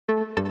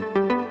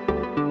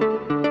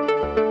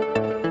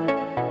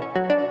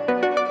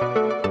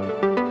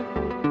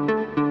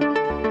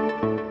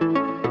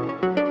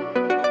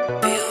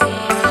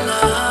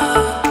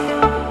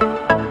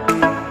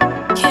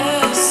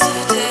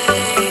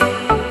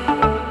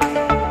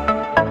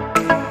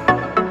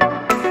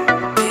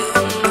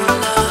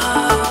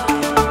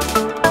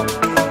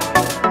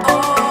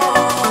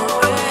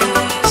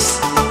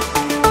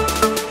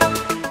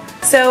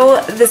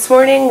this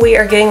morning we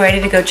are getting ready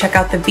to go check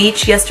out the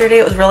beach. Yesterday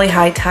it was really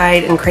high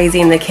tide and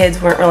crazy and the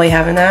kids weren't really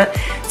having that.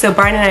 So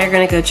Brian and I are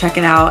gonna go check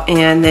it out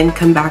and then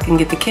come back and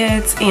get the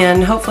kids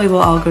and hopefully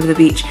we'll all go to the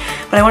beach.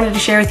 But I wanted to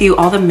share with you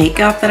all the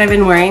makeup that I've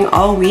been wearing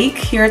all week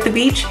here at the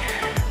beach.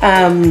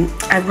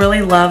 I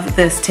really love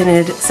this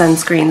tinted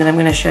sunscreen that I'm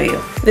gonna show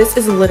you. This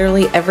is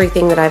literally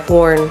everything that I've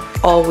worn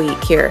all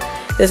week here.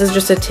 This is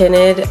just a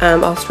tinted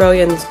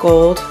Australian's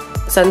Gold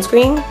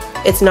sunscreen.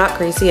 It's not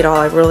greasy at all.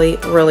 I really,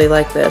 really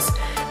like this.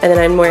 And then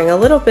I'm wearing a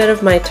little bit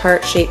of my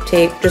Tarte Shape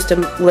Tape, just a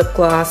lip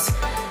gloss,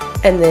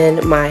 and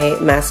then my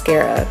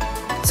mascara.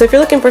 So if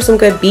you're looking for some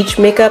good beach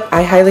makeup,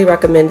 I highly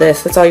recommend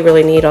this. That's all you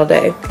really need all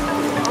day.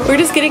 We're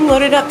just getting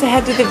loaded up to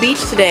head to the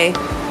beach today.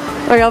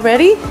 Are y'all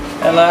ready?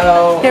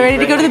 Hello. You ready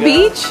to go to the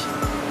beach?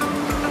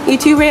 You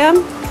too, Ram?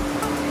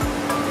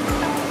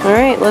 All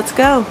right, let's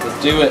go.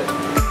 Let's do it.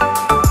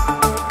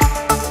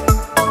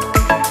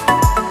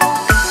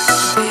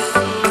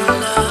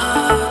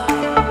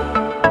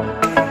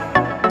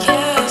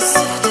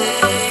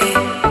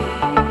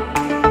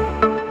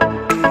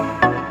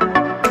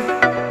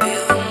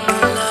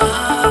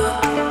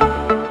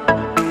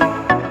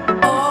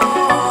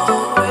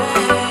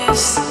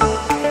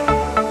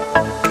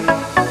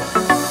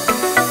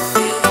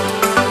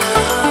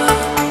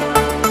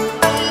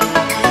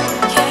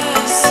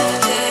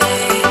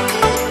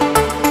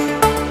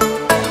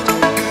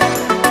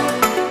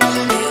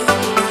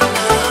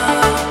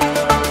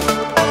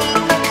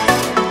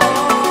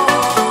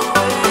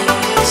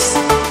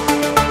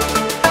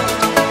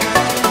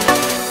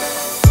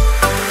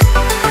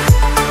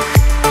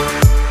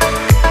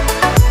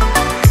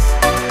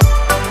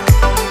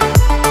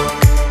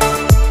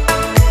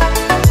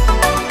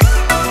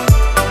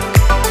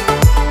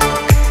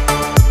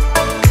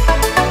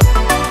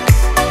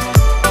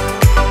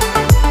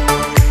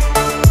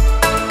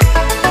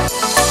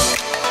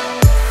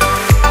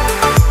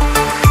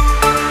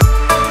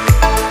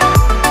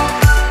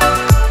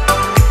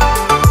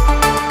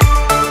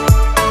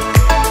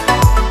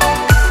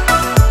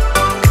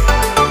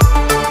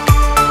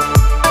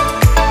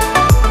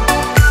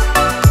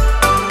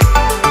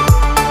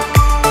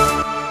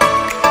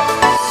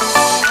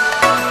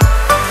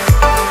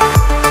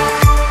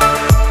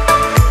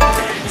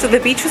 The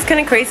beach was kind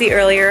of crazy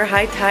earlier.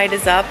 High tide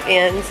is up,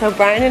 and so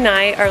Brian and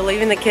I are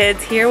leaving the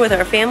kids here with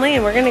our family,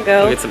 and we're gonna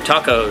go get some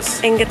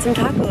tacos. And get some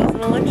tacos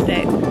on a lunch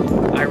day.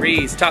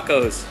 Iris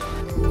tacos.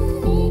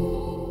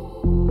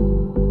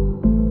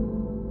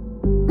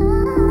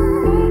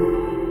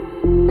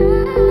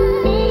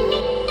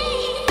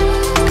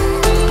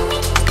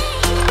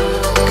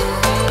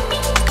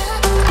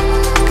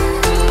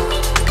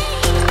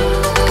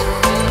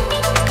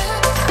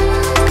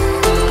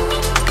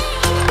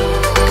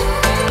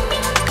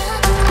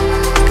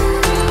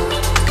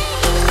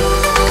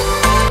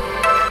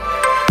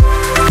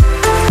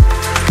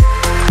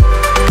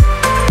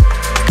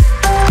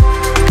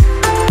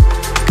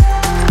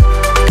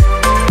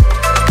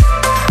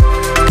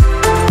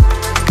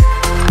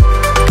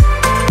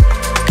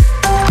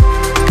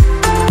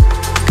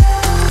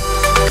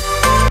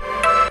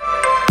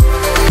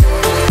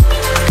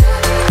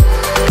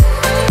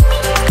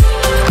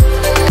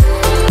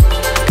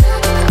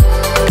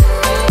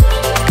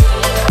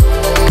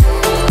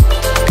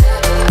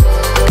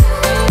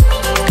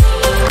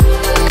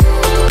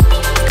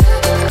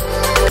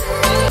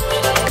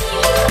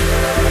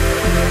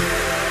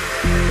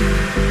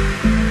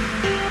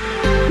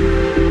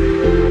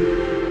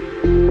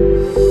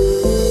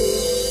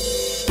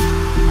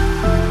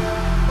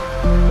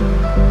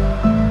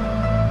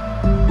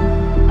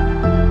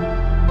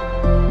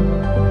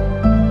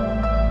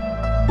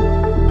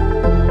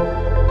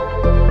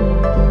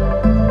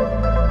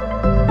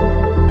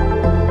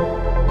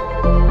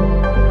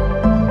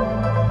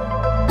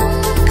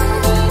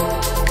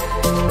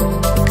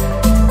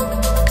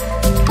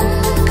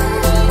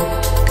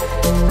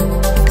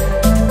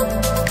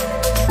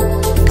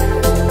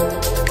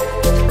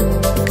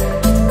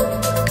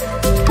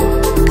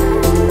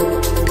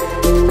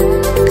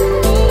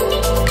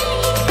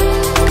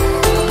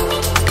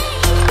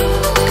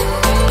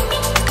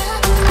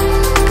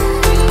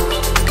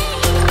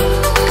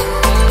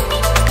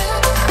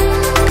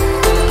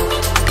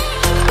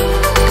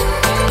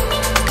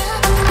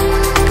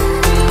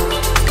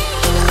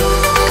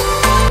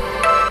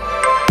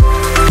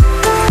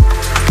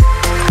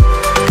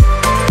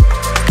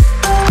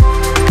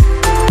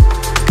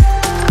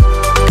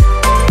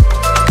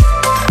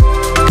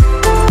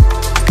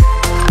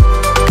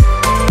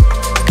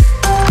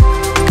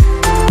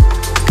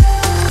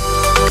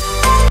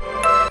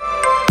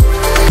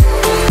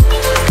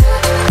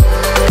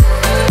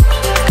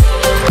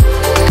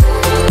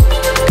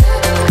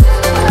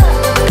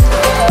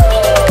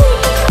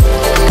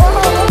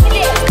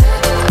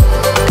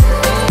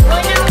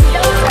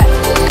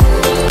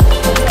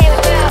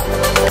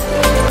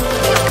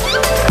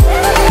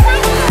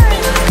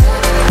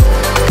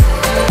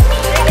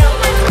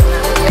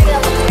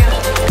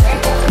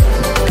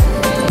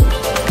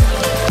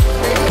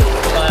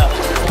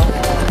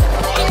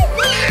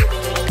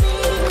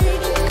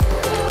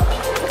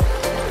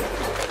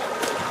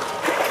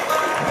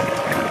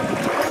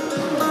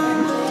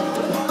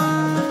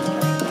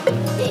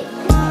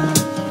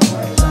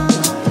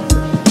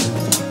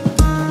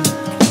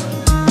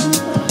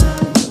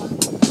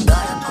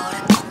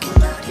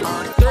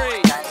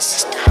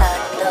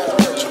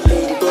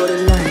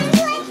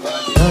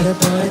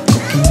 Butter, butter,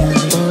 cooking,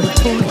 butter,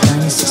 pour it down.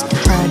 Your sister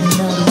hiding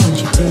another one.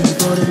 She ready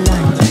for the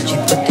line. She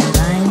put the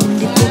line in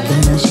the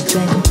cooking. Now she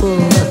drank and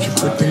pour up. She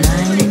put the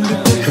line in the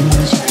cooking.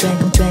 Now she drank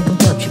and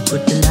up. She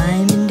put the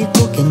lime in the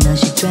cooking. Now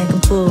she drank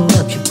and pour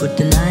up. She put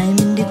the lime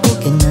in the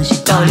cooking. Now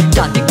she called it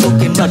dot the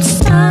coconut.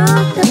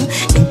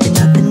 Ain't there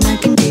nothing I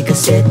can take a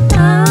set.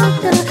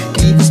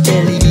 Leave us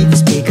belly, leave us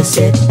take a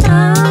set.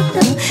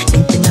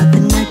 Ain't there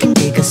nothing I can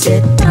take a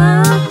set.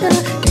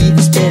 Leave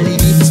us belly,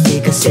 leave us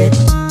take a set.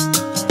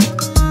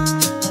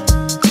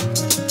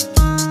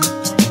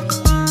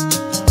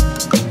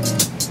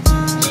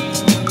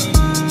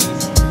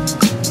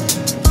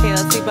 Okay,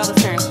 let's see Bella's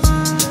turn.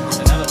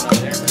 Another one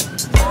over there.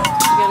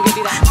 You gotta go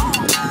do that.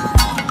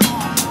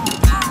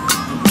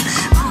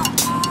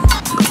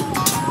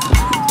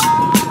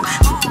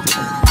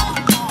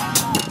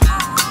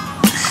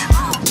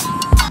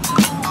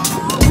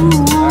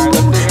 Alright,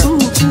 let's do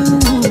here.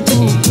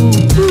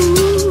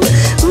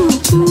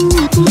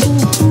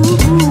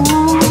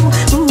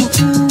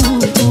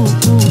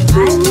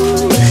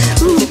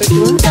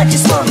 I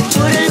just wanna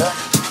put it up.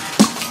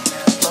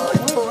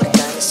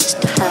 Your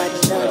sister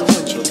hiding another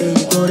one. She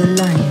ready for the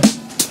line.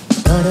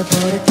 Butter,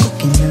 butter,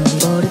 cooking,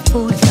 butter,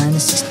 pour it down. Your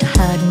sister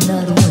hiding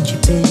another one. She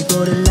ready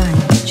for the line.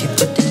 She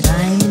put the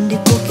lime in the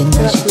cooking.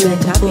 Now she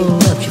drank and pour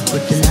up. She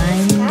put the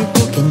lime in the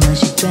cooking. Now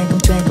she drank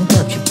and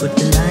up. She put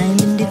the lime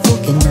in the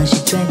cooking. Now she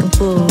drank and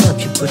pour up.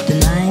 She put the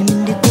lime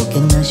in the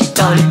cooking. Now she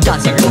called it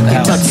dot the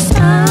coconut.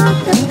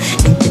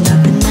 Ain't there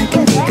nothing I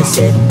can take a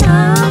set.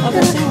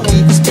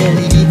 Leave us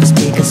belly, leave us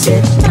take a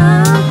set.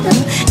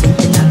 Ain't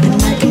there nothing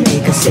I can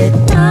take a set.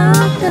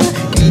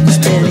 Leave us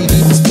belly,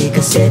 leave us take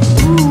a set.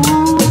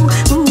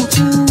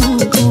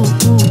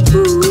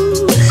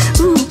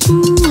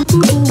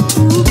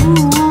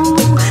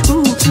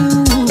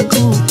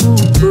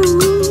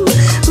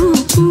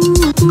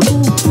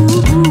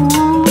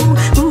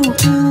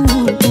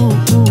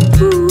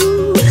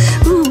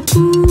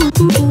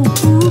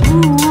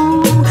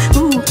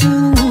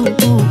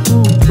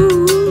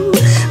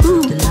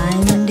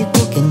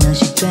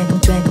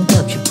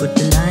 Put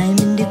the lime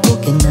in the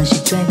cooking, now she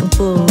drank and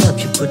pour up.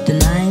 She put the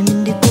lime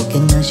in the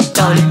cooking, now she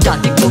called it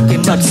dot the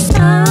coconut.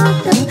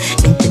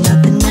 Ain't there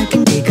nothing I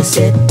can take a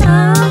set.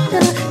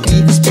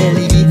 Leave us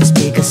belly, leave us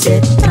take a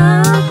set.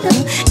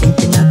 Ain't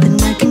there nothing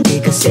I can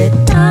take a set.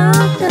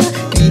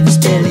 Leave us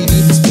belly,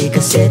 leave us take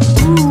a set.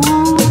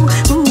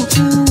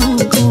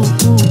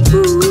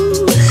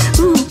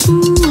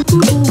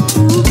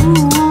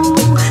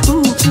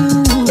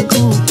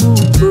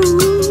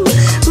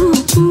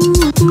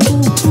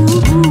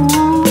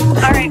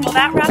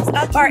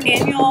 Our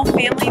annual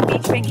family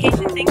beach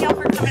vacation. Thank y'all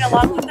for coming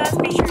along with us.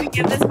 Be sure to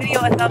give this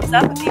video a thumbs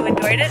up if you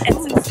enjoyed it and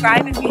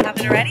subscribe if you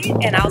haven't already,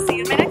 and I'll see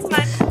you in my next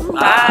one.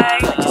 Bye.